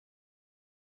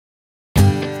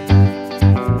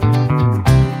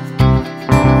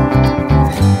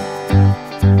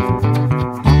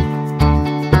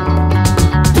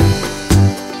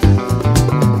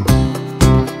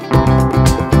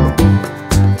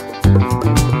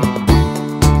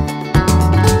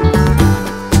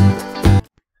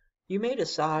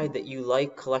decide that you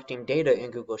like collecting data in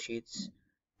Google Sheets,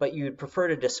 but you'd prefer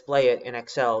to display it in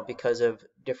Excel because of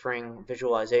differing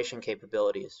visualization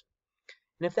capabilities.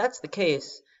 And if that's the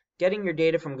case, getting your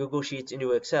data from Google Sheets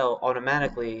into Excel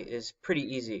automatically is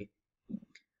pretty easy.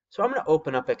 So I'm going to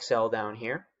open up Excel down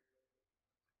here.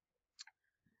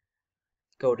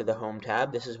 Go to the Home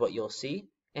tab. This is what you'll see.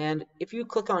 And if you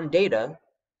click on Data,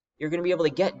 you're going to be able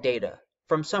to get data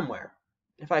from somewhere.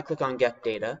 If I click on Get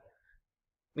Data,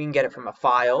 we can get it from a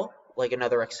file, like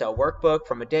another Excel workbook,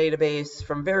 from a database,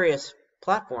 from various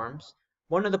platforms.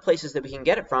 One of the places that we can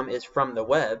get it from is from the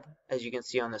web, as you can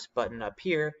see on this button up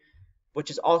here,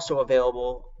 which is also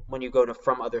available when you go to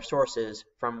From Other Sources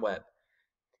from web.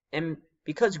 And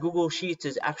because Google Sheets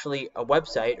is actually a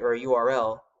website or a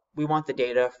URL, we want the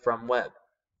data from web.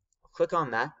 Click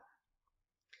on that,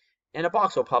 and a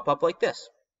box will pop up like this.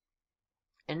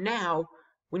 And now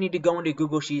we need to go into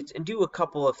Google Sheets and do a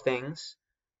couple of things,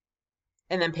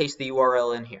 and then paste the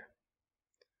URL in here.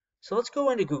 So let's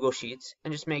go into Google Sheets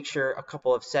and just make sure a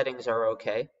couple of settings are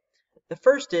okay. The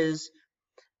first is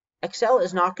Excel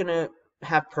is not going to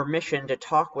have permission to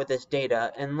talk with this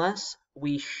data unless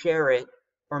we share it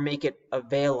or make it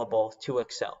available to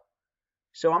Excel.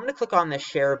 So I'm going to click on the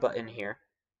Share button here.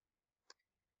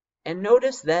 And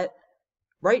notice that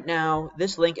right now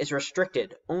this link is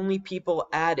restricted. Only people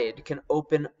added can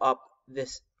open up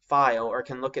this file or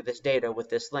can look at this data with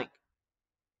this link.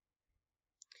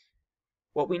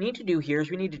 What we need to do here is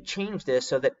we need to change this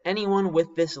so that anyone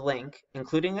with this link,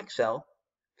 including Excel,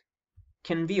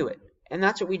 can view it. And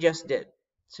that's what we just did.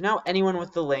 So now anyone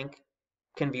with the link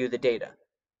can view the data.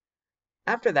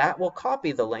 After that, we'll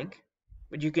copy the link,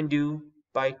 which you can do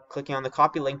by clicking on the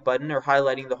Copy Link button or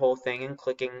highlighting the whole thing and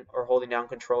clicking or holding down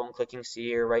Control and clicking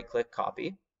C or right-click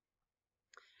Copy.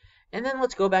 And then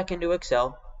let's go back into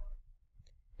Excel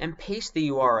and paste the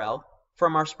URL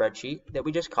from our spreadsheet that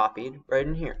we just copied right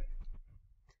in here.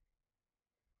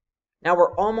 Now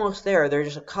we're almost there. There's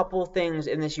just a couple things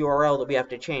in this URL that we have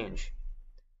to change.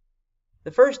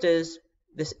 The first is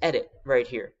this edit right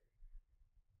here.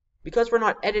 Because we're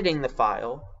not editing the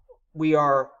file, we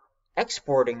are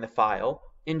exporting the file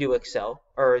into Excel,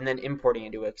 and then importing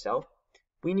into Excel.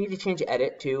 We need to change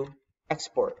edit to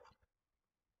export.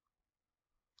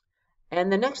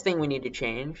 And the next thing we need to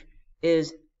change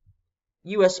is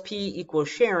USP equals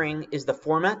sharing is the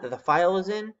format that the file is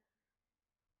in.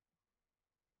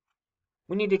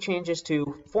 We need to change this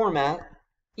to format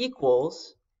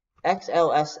equals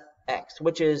XLSX,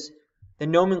 which is the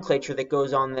nomenclature that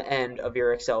goes on the end of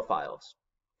your Excel files.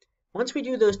 Once we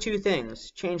do those two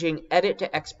things, changing edit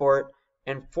to export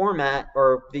and format,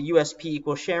 or the USP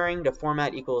equals sharing to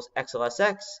format equals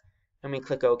XLSX, and we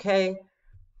click OK,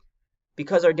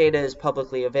 because our data is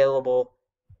publicly available,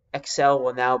 Excel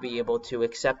will now be able to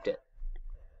accept it.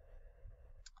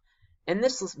 And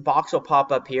this box will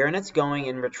pop up here, and it's going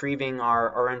and retrieving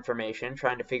our information,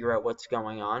 trying to figure out what's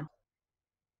going on.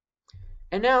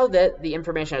 And now that the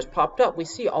information has popped up, we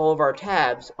see all of our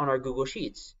tabs on our Google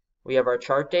Sheets. We have our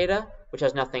chart data, which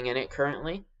has nothing in it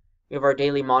currently. We have our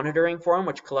daily monitoring form,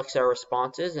 which collects our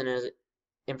responses and is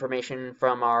information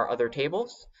from our other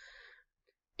tables.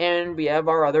 And we have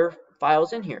our other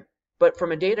files in here. But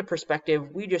from a data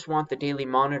perspective, we just want the daily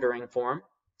monitoring form.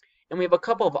 And we have a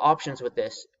couple of options with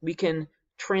this. We can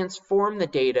transform the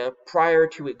data prior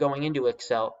to it going into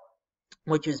Excel,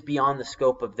 which is beyond the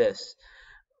scope of this.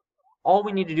 All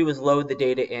we need to do is load the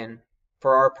data in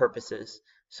for our purposes.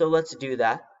 So let's do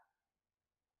that.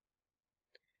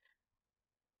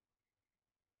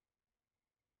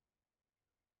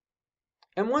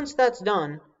 And once that's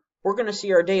done, we're going to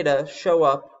see our data show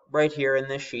up right here in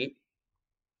this sheet.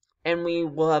 And we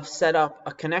will have set up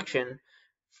a connection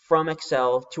from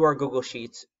Excel to our Google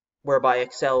Sheets, whereby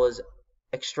Excel is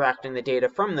extracting the data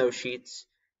from those sheets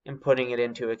and putting it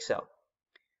into Excel.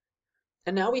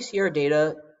 And now we see our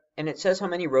data, and it says how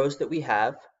many rows that we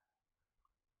have.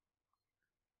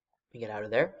 Let me get out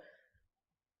of there.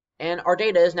 And our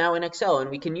data is now in Excel, and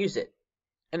we can use it.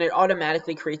 And it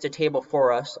automatically creates a table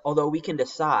for us, although we can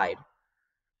decide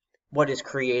what is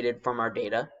created from our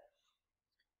data.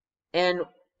 And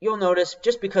you'll notice,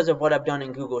 just because of what I've done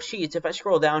in Google Sheets, if I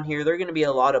scroll down here, there are going to be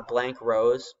a lot of blank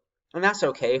rows. And that's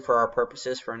okay for our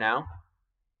purposes for now.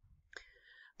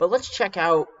 But let's check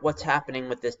out what's happening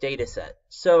with this data set.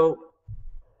 So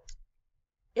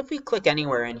if we click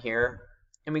anywhere in here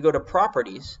and we go to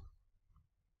Properties,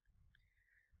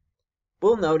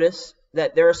 we'll notice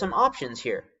that there are some options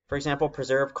here. For example,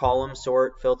 preserve column,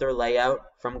 sort, filter, layout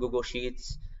from Google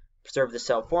Sheets, preserve the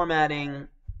cell formatting,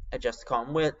 adjust the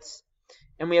column widths,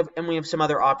 and we have some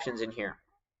other options in here.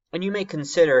 And you may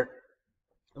consider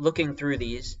looking through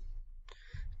these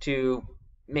to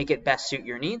make it best suit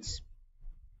your needs.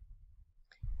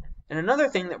 And another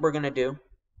thing that we're going to do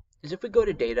is if we go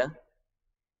to data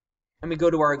and we go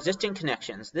to our existing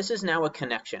connections, this is now a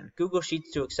connection. Google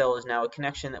Sheets to Excel is now a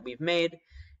connection that we've made.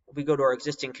 If we go to our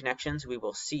existing connections, we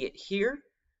will see it here.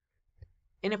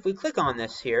 And if we click on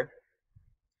this here,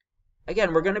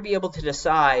 again, we're going to be able to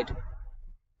decide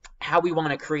how we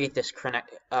want to create this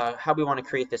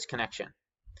connection.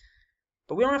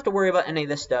 But we don't have to worry about any of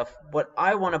this stuff. What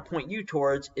I want to point you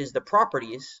towards is the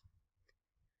properties,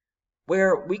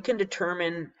 where we can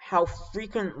determine how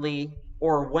frequently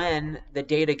or when the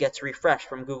data gets refreshed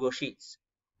from Google Sheets.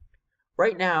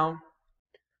 Right now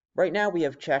we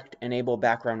have checked Enable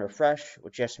Background Refresh,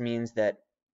 which just means that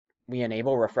we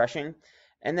enable refreshing.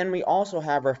 And then we also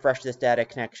have Refresh This Data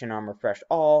connection on Refresh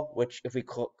All, which if we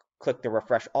click the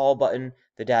Refresh All button,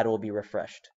 the data will be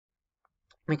refreshed.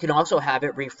 We can also have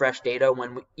it refresh data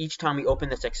when each time we open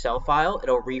this Excel file,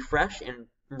 it'll refresh and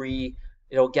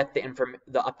it'll get the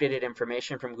updated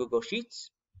information from Google Sheets.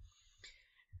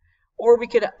 Or we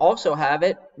could also have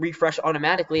it refresh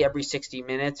automatically every 60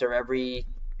 minutes or every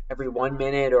 1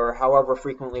 minute or however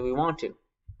frequently we want to.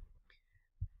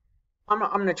 I'm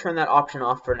going to turn that option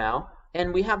off for now.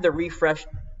 And we have the refresh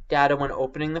data when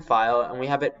opening the file, and we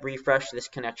have it refresh this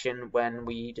connection when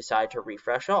we decide to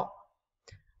refresh all.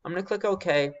 I'm going to click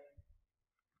OK,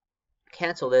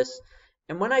 cancel this,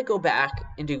 and when I go back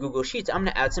into Google Sheets, I'm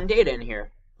going to add some data in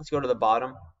here. Let's go to the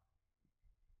bottom.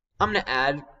 I'm going to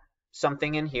add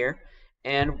something in here,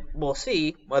 and we'll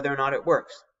see whether or not it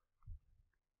works.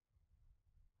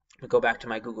 I'll go back to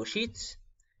my Google Sheets,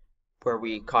 where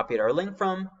we copied our link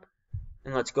from,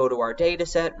 and let's go to our data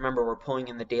set. Remember, we're pulling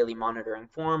in the daily monitoring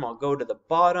form. I'll go to the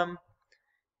bottom,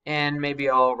 and maybe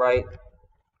I'll write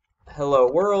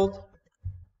hello world.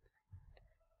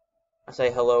 I'll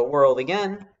say hello world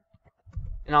again,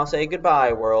 and I'll say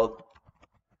goodbye world,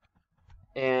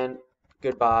 and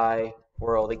goodbye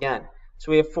world again.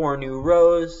 So we have 4 new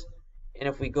rows, and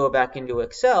if we go back into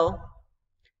Excel,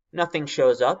 nothing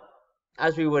shows up,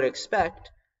 as we would expect.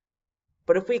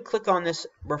 But if we click on this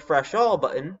Refresh All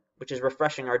button, which is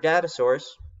refreshing our data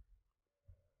source,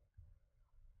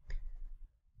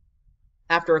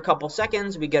 after a couple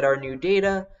seconds, we get our new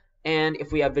data, and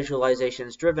if we have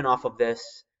visualizations driven off of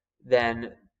this,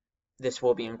 then this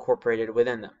will be incorporated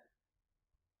within them.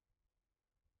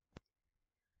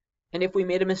 And if we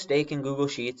made a mistake in Google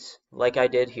Sheets, like I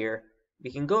did here,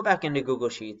 we can go back into Google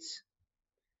Sheets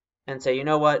and say, you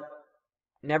know what,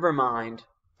 never mind,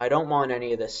 I don't want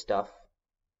any of this stuff.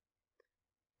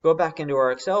 Go back into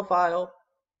our Excel file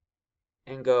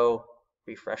and go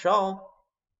refresh all.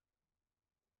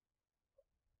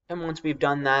 And once we've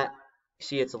done that, you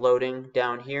see it's loading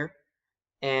down here.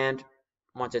 And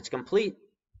once it's complete,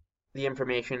 the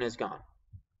information is gone.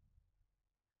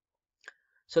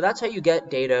 So that's how you get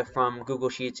data from Google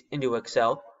Sheets into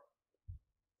Excel.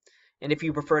 And if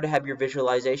you prefer to have your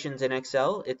visualizations in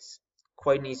Excel, it's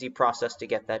quite an easy process to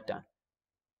get that done.